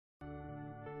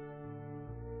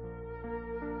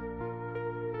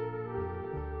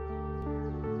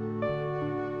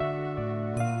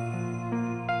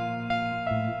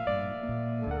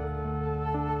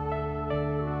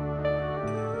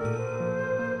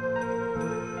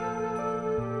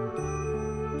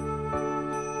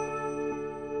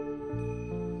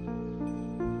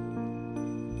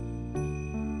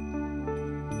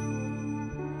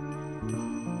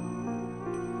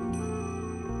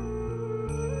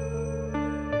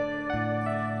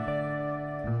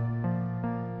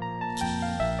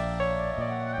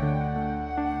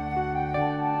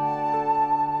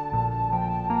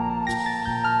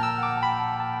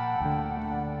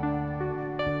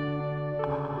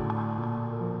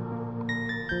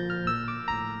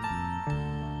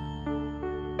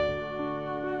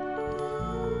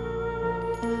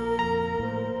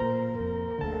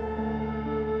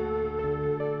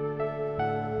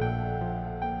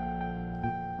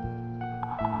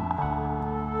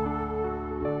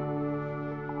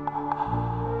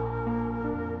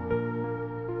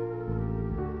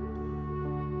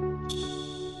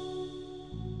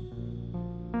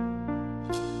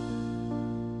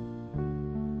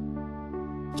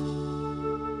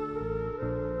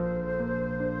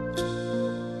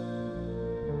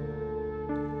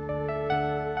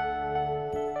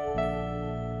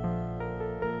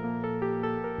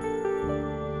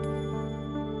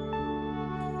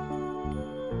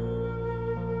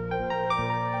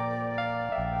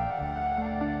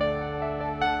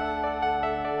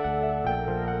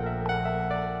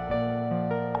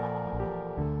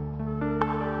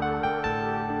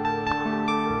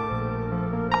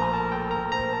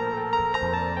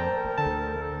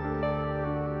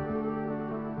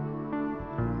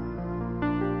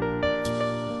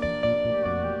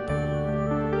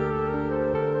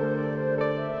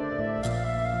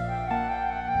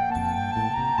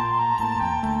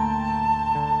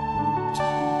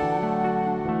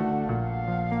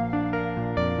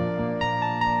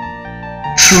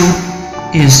Truth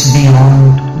is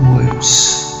beyond words.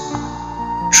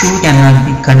 Truth cannot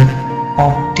be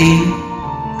obtained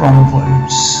from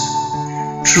words.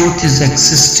 Truth is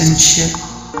existential,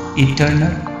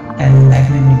 eternal, and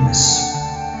magnanimous.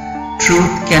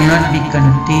 Truth cannot be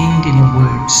contained in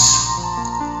words.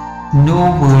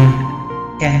 No word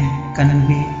can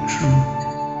convey truth.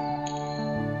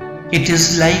 It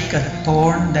is like a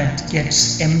thorn that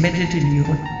gets embedded in you.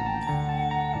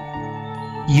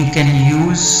 You can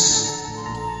use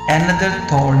another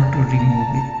thorn to remove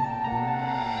it.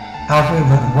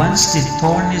 However, once the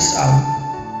thorn is out,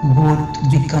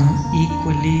 both become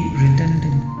equally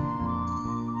redundant.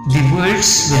 The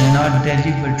words will not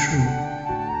deliver truth.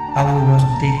 However,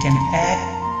 they can act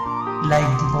like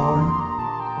the thorn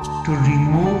to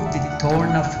remove the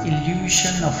thorn of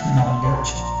illusion of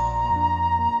knowledge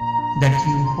that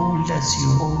you hold as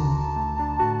your own.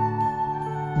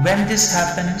 When this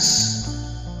happens,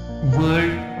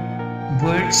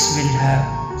 words will have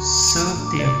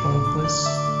served their purpose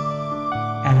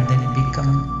and then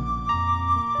become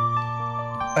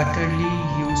utterly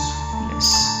useless.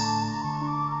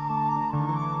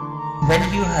 When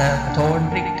you have thorn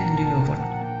pricked into your foot,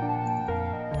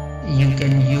 you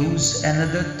can use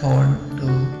another thorn to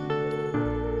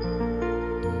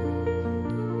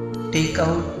take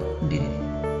out the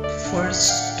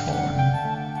first thorn.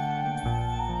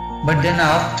 But then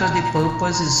after the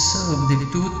purpose is served, the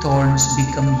two thorns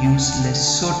become useless.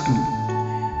 So too,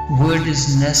 word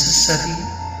is necessary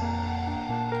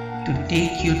to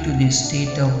take you to the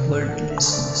state of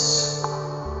wordlessness.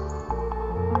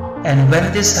 And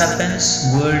when this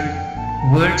happens,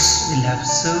 words will have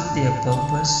served their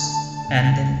purpose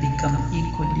and then become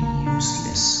equally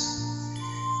useless.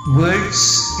 Words,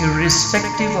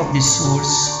 irrespective of the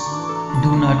source,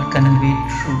 do not convey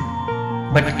truth.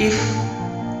 But if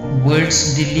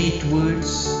words delete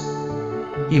words,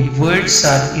 if words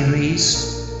are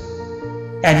erased,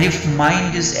 and if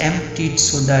mind is emptied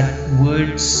so that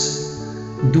words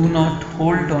do not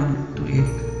hold on to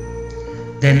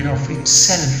it, then of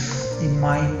itself the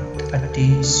mind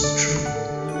attains truth.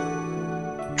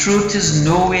 Truth is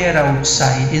nowhere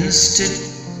outside. Instead,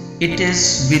 it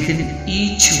is within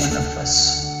each one of us.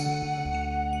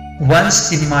 Once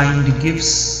the mind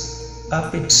gives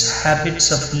up its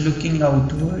habits of looking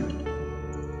outward,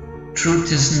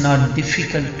 truth is not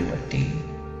difficult to attain.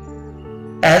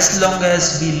 As long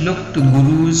as we look to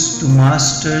gurus, to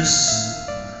masters,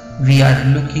 we are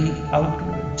looking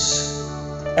outwards.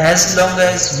 As long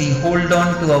as we hold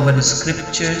on to our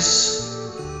scriptures,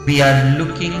 we are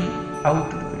looking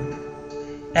outward.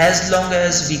 As long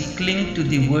as we cling to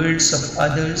the words of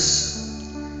others,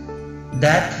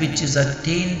 that which is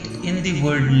attained in the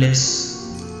wordless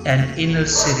and inner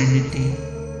serenity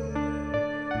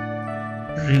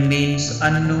remains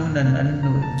unknown and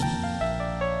unknowable.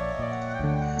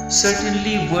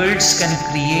 Certainly, words can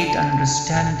create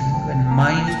understanding when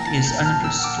mind is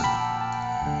understood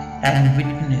and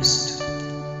witnessed.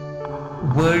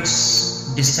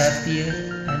 Words disappear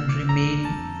and remain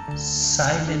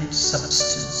silent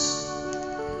substance,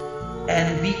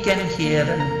 and we can hear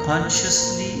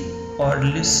unconsciously or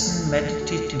listen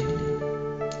meditatively.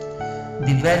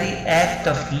 The very act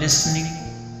of listening,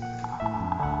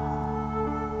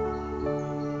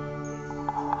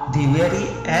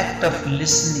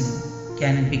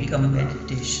 can become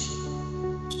meditation.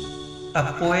 A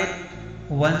poet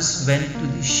once went to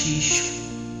the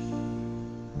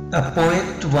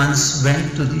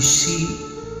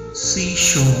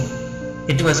seashore.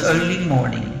 It was early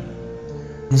morning.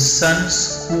 The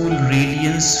sun's cool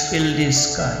radiance filled the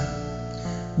sky.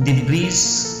 The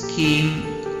breeze came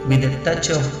with a touch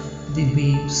of the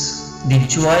waves. The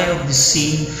joy of the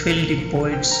scene filled the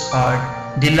poet's heart.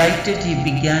 Delighted, he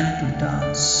began to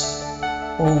dance.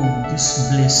 Oh, this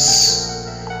bliss,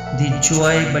 the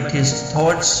joy! But his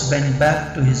thoughts went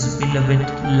back to his beloved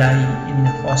lying in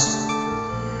the hospital.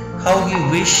 How he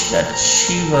wished that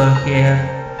she were here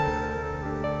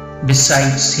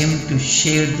besides him to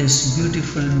share this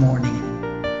beautiful morning.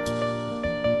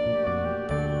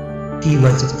 He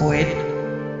was a poet,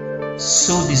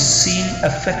 so the scene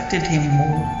affected him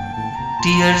more.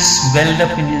 Tears welled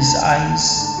up in his eyes,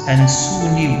 and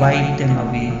soon he wiped them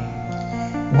away.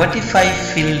 What if I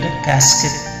filled a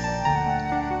casket?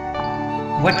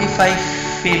 What if I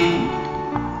filled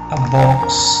a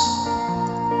box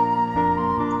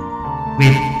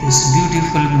with this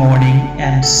beautiful morning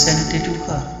and sent it to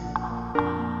her?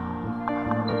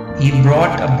 He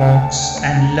brought a box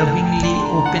and lovingly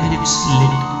opened its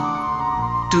lid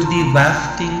to the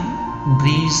wafting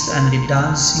breeze and the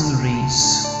dancing rays.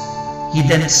 He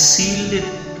then sealed it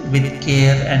with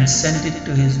care and sent it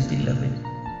to his beloved.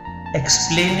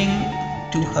 explaining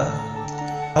to her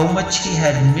how much he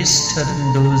had missed her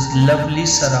in those lovely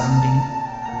surroundings,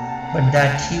 but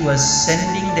that he was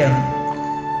sending them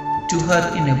to her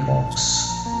in a box.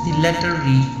 The letter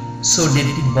read, "So did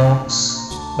the box,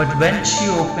 but when she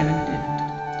opened it,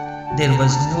 there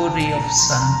was no ray of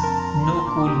sun, no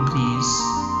cool breeze,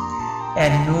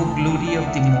 and no glory of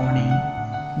the morning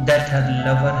that her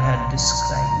lover had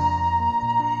described.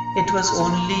 It was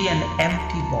only an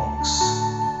empty box.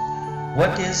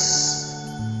 What is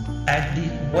at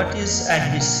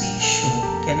the seashore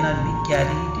cannot be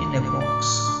carried in a box,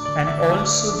 and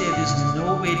also there is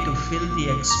no way to fill the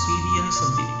experience of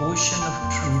the ocean of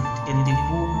truth in the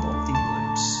womb of the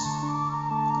words.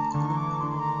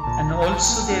 And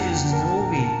also there is no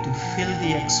way to fill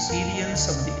the experience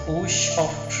of the ocean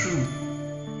of truth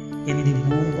in the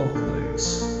womb of words.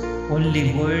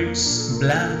 Only words,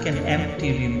 blank and empty,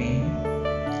 remain.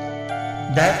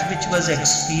 That which was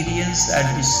experienced at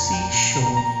the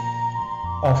seashore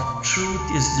of truth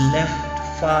is left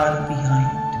far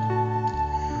behind.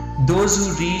 Those who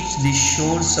reach the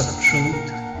shores of truth,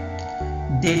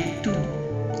 they too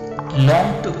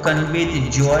long to convey the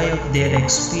joy of their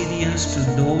experience to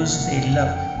those they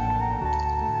love,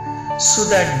 so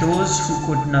that those who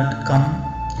could not come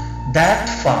that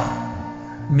far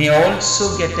may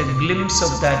also get a glimpse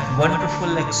of that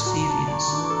wonderful experience.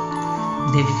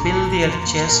 They fill their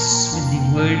chests with the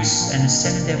words and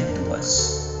send them to us.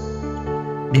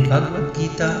 The Bhagavad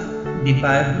Gita, the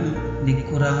Bible, the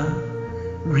Quran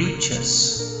reach us,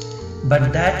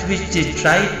 but that which they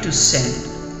tried to send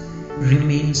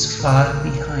remains far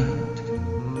behind.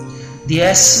 The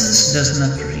essence does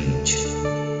not reach.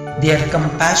 Their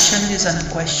compassion is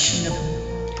unquestionable,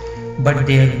 but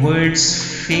their words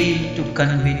fail to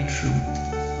convey truth.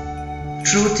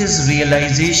 Truth is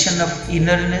realization of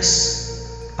innerness,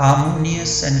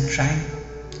 harmonious and tranquil.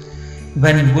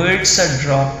 When words are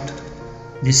dropped,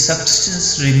 the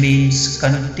substance remains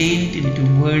contained into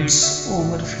words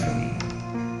overflowing.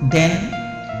 Then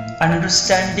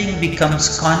understanding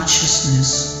becomes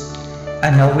consciousness,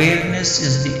 and awareness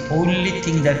is the only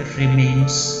thing that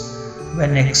remains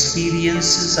when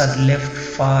experiences are left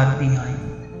far behind,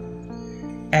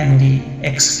 and the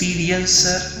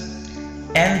experiencer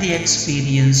and the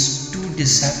experience too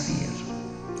disappear.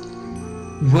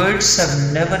 Words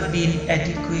have never been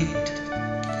adequate.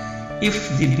 If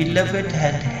the beloved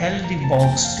had held the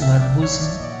box to her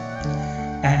bosom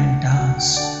and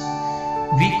danced,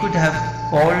 we could have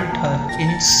called her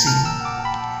insane.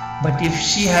 But if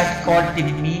she had caught the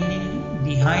meaning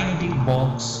behind the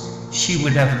box, she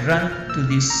would have run to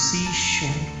the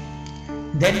seashore.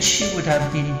 Then she would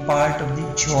have been part of the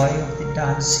joy of the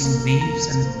dancing waves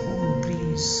and cool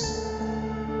breeze.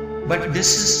 But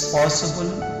this is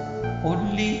possible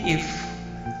only if,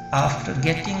 after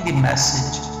getting the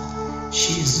message,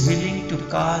 she is willing to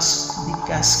cast the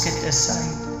casket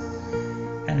aside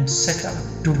and set out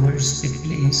towards the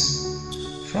place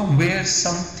from where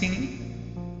something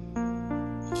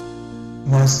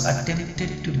was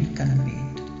attempted to be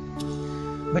conveyed.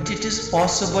 But it is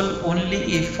possible only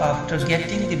if, after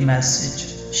getting the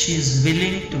message, she is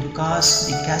willing to cast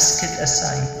the casket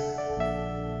aside,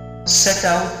 set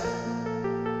out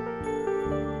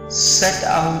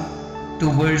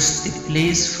towards the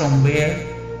place from where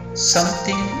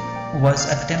something was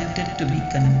attempted to be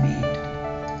conveyed.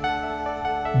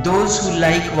 Those who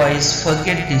likewise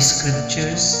forget the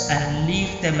scriptures and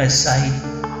leave them aside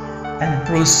and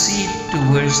proceed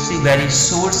towards the very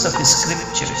source of the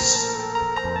scriptures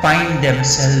find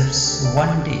themselves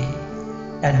one day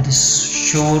at the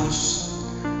shores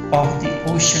of the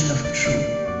ocean of truth.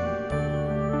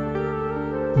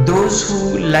 Those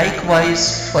who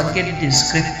likewise forget the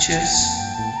scriptures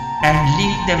and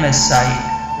leave them aside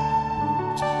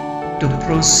to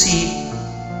proceed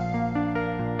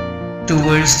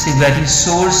towards the very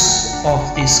source of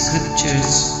the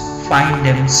scriptures find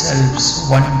themselves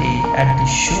one day at the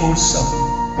shores of the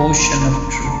ocean of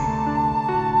truth.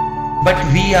 But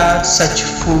we are such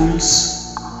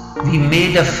fools, we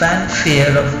made a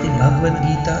fanfare of the Bhagavad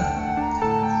Gita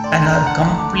and are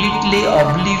completely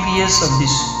oblivious of the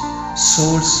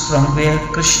source from where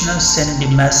Krishna sent the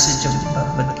message of the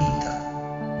Bhagavad Gita.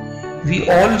 We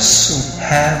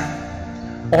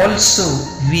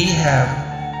have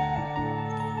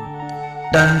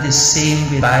done the same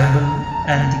with the Bible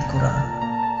and the Quran.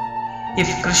 If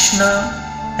Krishna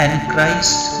and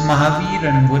Christ, Mahavir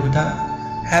and Buddha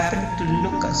happen to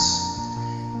look us,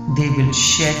 they will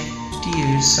shed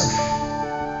tears of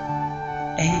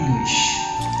anguish.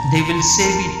 They will say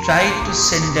we tried to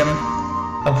send them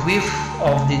a whiff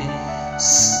of the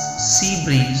sea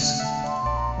breeze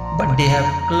but they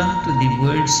have clung to the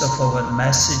words of our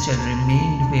message and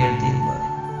remained where they were.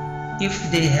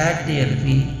 If they had their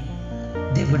way,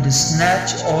 they would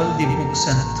snatch all the books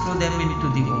and throw them into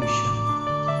the ocean.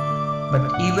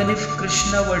 But even if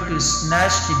Krishna were to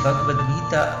snatch the Bhagavad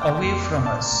Gita away from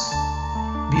us,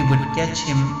 we would catch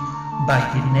him by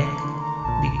the neck,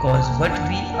 because what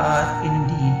we are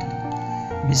indeed,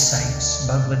 besides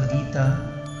Bhagavad Gita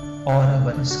or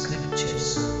our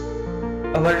scriptures.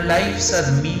 Our lives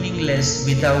are meaningless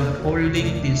without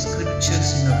holding the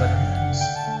scriptures in our hands.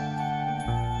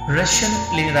 Russian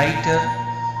playwright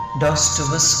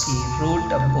Dostoevsky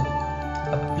wrote a book,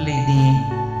 a play,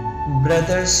 The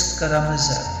Brothers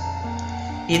Karamazov.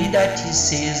 In that he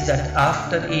says that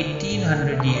after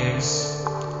 1800 years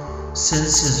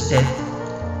since his death,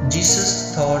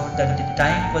 Jesus thought that the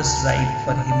time was ripe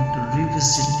for him to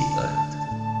revisit the earth.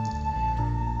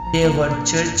 There were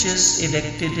churches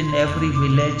erected in every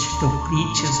village to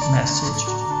preach his message.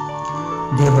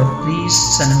 There were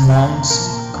priests and monks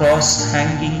with cross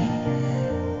hanging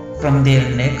from their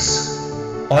necks.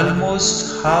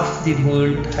 Almost half the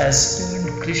world has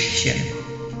turned Christian.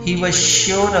 He was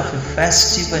sure of a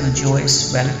festive and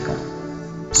joyous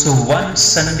welcome. So one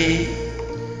Sunday,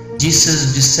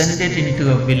 Jesus descended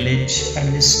into a village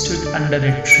and stood under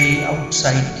a tree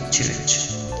outside the church.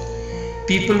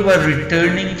 People were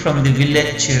returning from the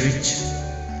village church.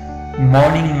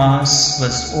 Morning mass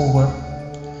was over.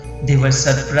 They were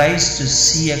surprised to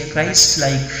see a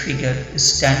Christ-like figure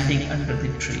standing under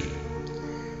the tree.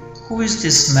 Who is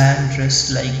this man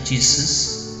dressed like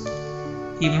Jesus?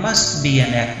 He must be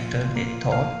an actor, they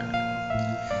thought.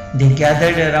 They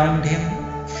gathered around him,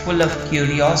 full of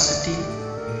curiosity,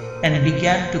 and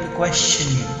began to question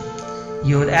him.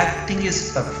 Your acting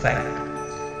is perfect.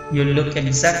 You look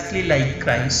exactly like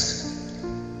Christ.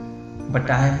 But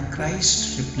I am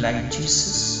Christ, replied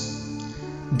Jesus.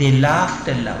 They laughed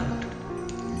aloud.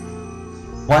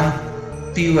 One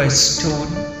threw a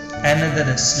stone, another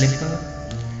a slipper,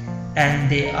 and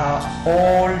they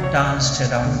all danced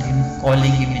around him,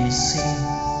 calling him insane.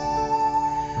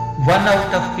 One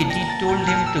out of pity told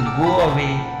him to go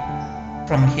away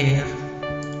from here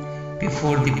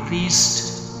before the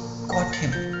priest caught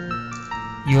him.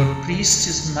 Your priest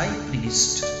is my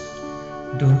priest.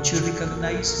 Don't you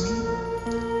recognize me?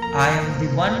 I am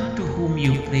the one to whom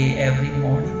you pray every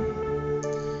morning.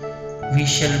 We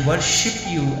shall worship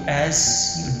you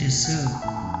as you deserve,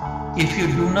 if you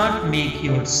do not make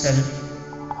yourself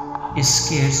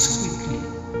scarce quickly,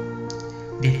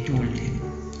 they told him.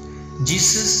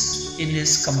 Jesus, in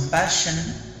his compassion,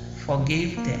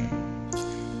 forgave them.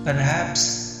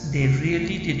 Perhaps they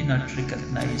really did not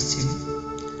recognize him.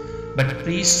 But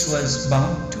priest was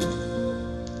bound to,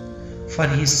 for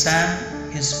he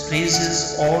sang his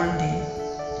praises all day.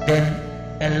 Then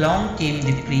along came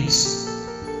the priest.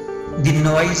 The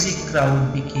noisy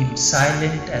crowd became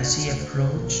silent as he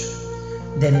approached.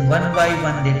 Then one by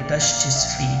one they touched his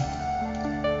feet.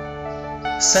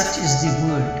 Such is the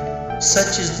word,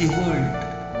 such is the word.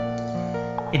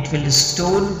 It will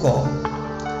stone God,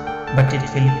 but it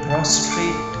will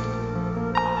prostrate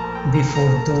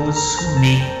before those who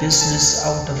make business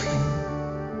out of him,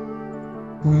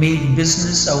 who make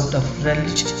business out of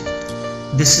religion.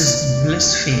 This is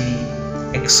blasphemy,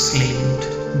 exclaimed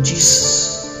Jesus.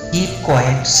 Keep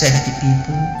quiet, said the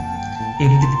people.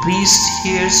 If the priest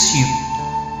hears you,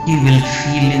 he will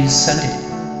feel insulted.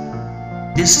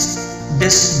 This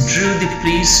drew the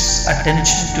priest's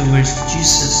attention towards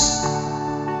Jesus.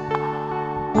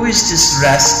 Who is this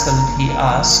rascal? He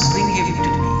asked. Bring him to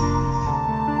me.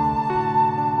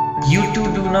 You too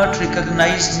do not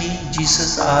recognize me,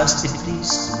 Jesus asked the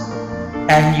priest,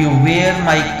 and you wear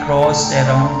my cross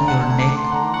around your neck.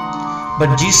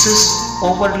 But Jesus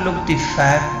overlooked the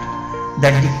fact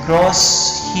that the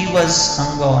cross he was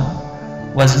hung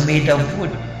on was made of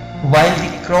wood, while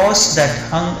the cross that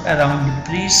hung around the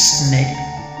priest's neck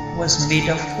was made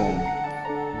of gold.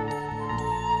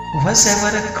 Was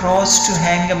ever a cross to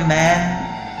hang a man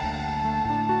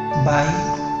by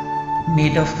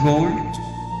made of gold?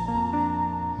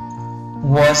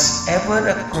 Was ever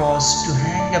a cross to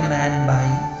hang a man by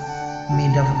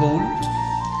made of gold?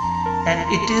 And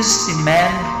it is the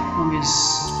man who is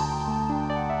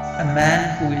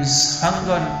hung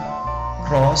on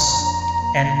cross,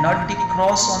 and not the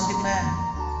cross on the man.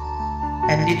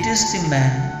 And it is the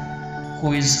man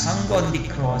who is hung on the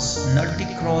cross, not the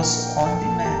cross on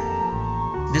the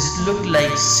man. This looked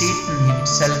like Satan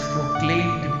himself,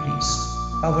 proclaimed the priest.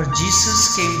 Our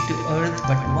Jesus came to earth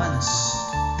but once.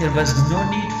 There was no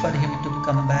need for him to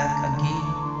come back again.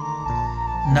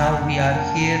 Now we are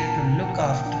here to look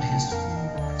after his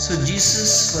food. So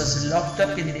Jesus was locked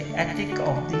up in the attic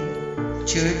of the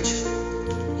church.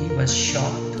 He was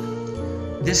shocked.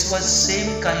 This was same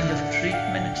kind of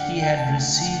treatment he had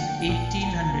received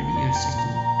 1800 years ago.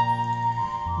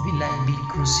 Will I be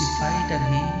crucified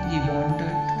again? He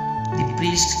wondered. The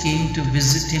priest came to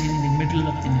visit him in the middle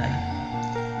of the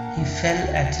night. He fell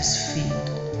at his feet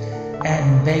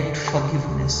and begged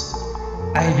forgiveness.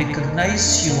 I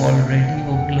recognize you already,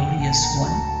 O glorious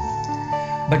one,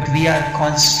 but we are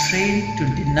constrained to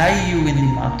deny you in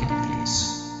the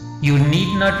marketplace. You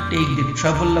need not take the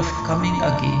trouble of coming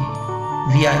again.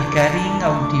 We are carrying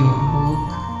out your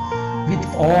work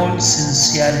with all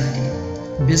sincerity.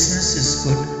 Business is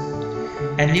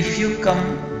good, and if you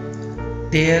come,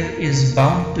 there is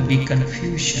bound to be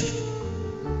confusion.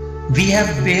 We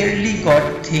have barely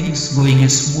got things going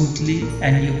smoothly,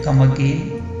 and you come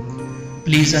again.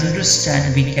 Please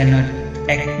understand, we cannot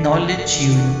acknowledge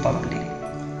you in public.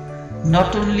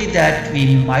 Not only that,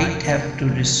 we might have to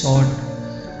resort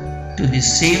to the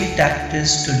same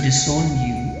tactics to disown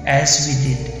you as we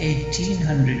did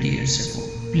 1800 years ago.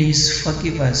 Please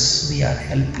forgive us, we are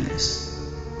helpless.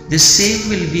 The same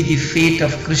will be the fate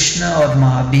of Krishna or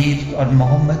Mahabir or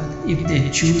Muhammad if they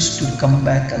choose to come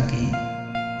back again.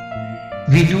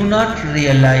 We do not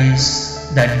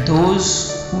realize that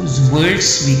those whose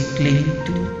words we cling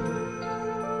to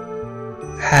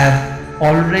have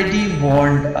already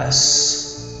warned us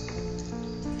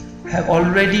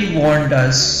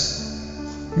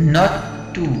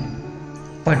not to,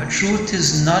 but truth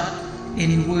is not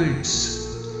in words.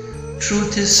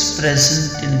 Truth is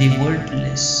present in the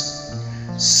wordless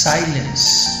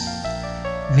silence,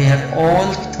 where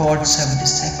all thoughts have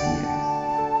disappeared.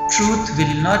 Truth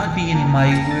will not be in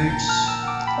my words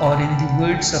or in the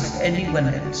words of anyone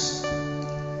else.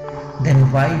 Then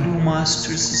why do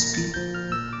masters speak?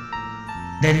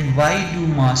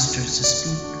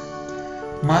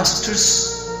 Masters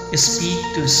speak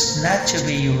to snatch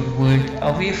away your word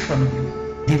away from you.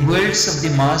 The words of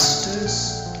the masters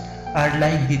are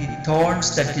like the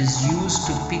thorns that is used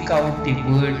to pick out the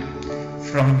word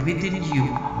from within you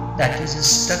that is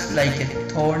stuck like a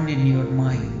thorn in your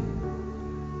mind.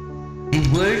 The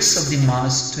words of the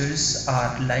masters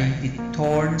are like the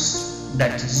thorns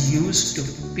that is used to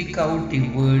pick out the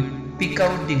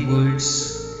words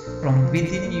from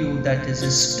within you that is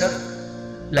stuck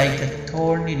like a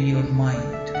thorn in your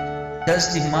mind.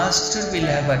 Thus the master will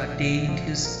have attained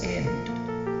his end.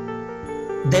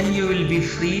 Then you will be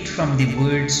freed from the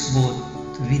words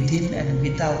both within and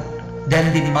without.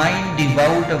 Then the mind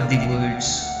devoid of the words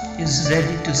is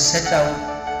ready to set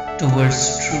out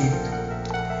towards truth.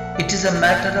 It is a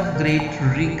matter of great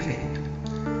regret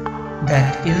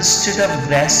that instead of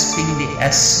grasping the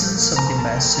essence of the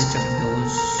message of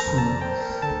those who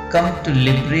come to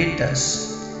liberate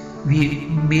us, we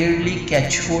merely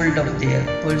catch hold of their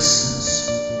persons.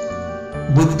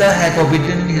 Buddha had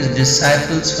forbidden his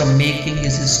disciples from making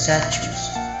his statues,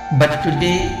 but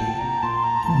today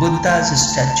Buddha's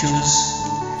statues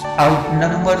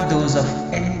outnumber those of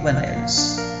anyone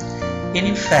else.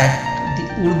 In fact, the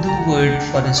Urdu word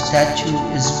for a statue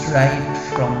is derived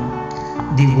from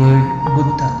the word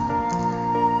Buddha.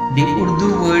 The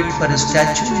Urdu word for a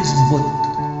statue is Buddh.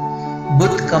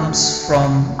 Buddh comes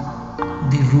from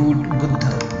the root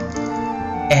Buddha,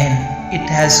 and it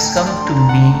has come to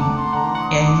mean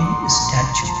any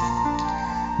statue.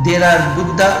 There are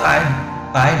Buddha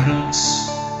idols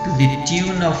to the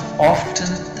tune of often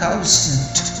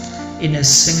thousands in a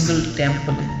single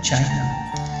temple in China,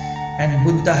 and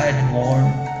Buddha had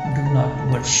warned, do not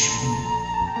worship me.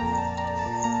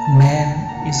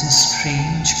 Man is a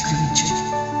strange creature.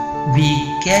 We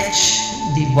catch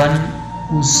the one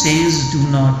who says, do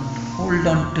not hold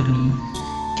on to me,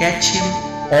 catch him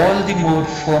all the more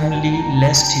firmly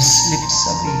lest he slips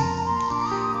away.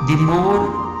 The more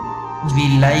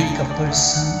we like a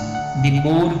person, the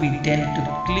more we tend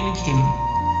to cling him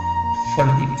for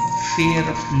the fear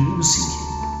of losing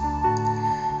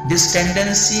him. This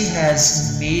tendency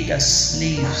has made us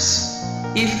slaves.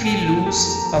 If we lose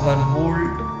our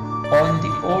hold on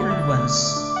the old ones,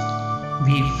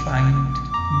 we find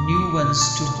new ones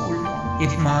to hold on.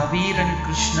 If Mahavir and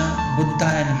Krishna, Buddha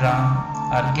and Ram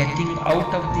are getting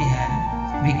out of the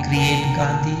hand, we create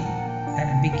Gandhi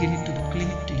and begin to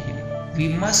cling to him. We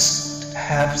must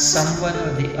have someone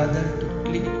or the other to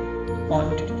cling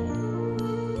on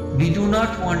to. We do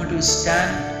not want to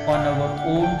stand on our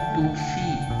own 2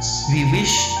 feet. We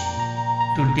wish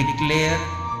to declare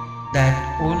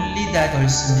that only that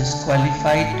person is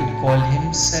qualified to call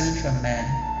himself a man.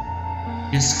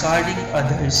 Discarding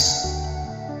others,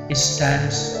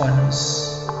 stands on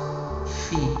his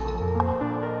feet.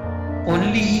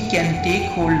 Only he can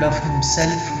take hold of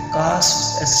himself who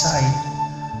casts aside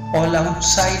all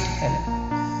outside help.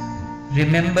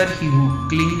 Remember, he who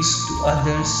clings to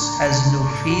others has no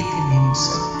faith in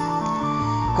himself,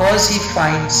 because he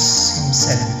finds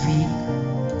himself weak,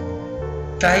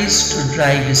 tries to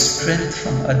derive his strength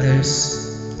from others.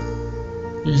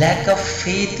 Lack of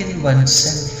faith in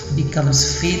oneself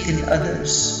becomes faith in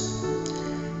others.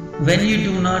 When you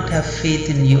do not have faith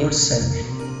in yourself,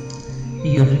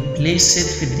 you replace it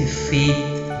with the faith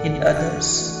in others.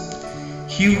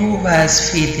 He who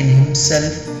has faith in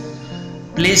himself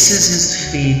places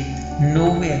his faith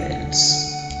nowhere else.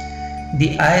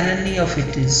 The irony of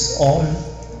it is all,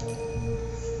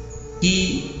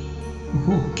 he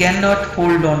who cannot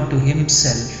hold on to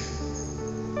himself,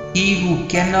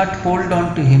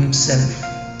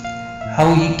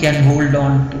 how he can hold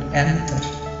on to another?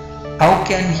 How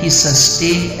can he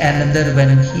sustain another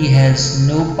when he has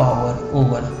no power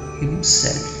over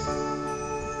himself?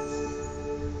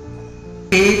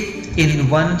 Faith in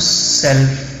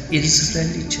oneself is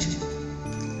religion.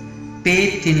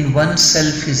 Faith in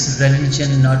oneself is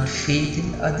religion, not faith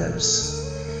in others.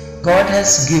 God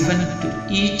has given to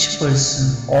each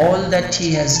person all that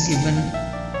he has given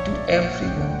to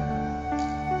everyone.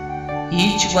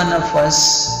 Each one of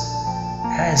us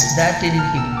has that in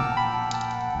him,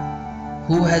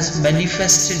 who has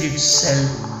manifested itself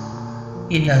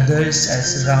in others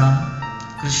as Ram,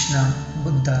 Krishna,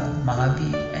 Buddha,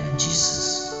 Mahavir and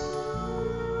Jesus.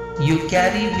 You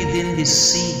carry within the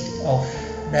seed of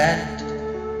that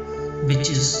which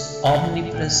is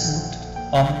omnipresent,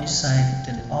 omniscient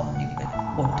and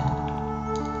omnipotent.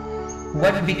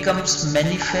 What becomes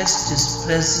manifest is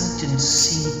present in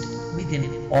seed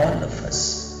within all of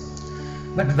us.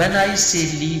 But when I say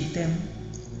leave them,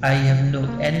 I have no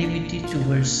enmity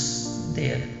towards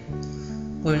their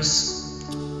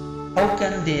person. How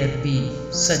can there be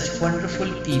such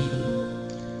wonderful people?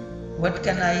 What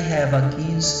can I have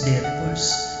against their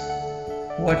person?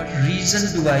 What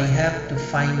reason do I have to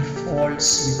find faults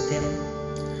with them?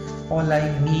 All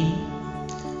I mean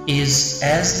is,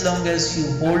 as long as you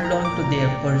hold on to their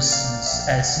persons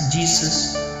as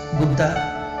Jesus, Buddha,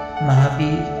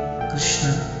 Mahavir,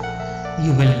 Krishna,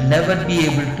 you will never be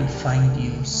able to find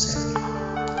yourself.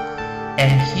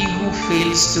 And he who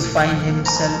fails to find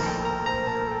himself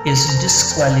is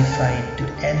disqualified to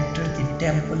enter the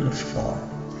temple of God,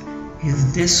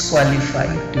 is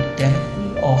disqualified to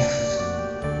temple of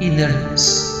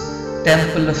innerness,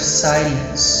 temple of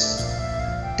silence,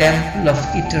 temple of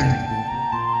eternity.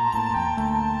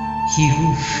 He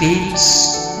who fails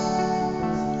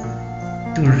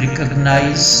to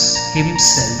recognize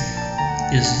himself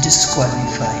is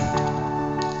disqualified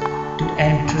to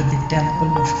enter the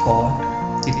temple of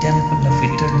God, the temple of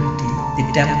eternity,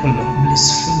 the temple of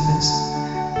blissfulness,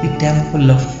 the temple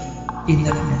of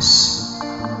innerness.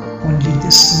 Only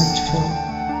this much for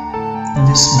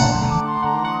this morning.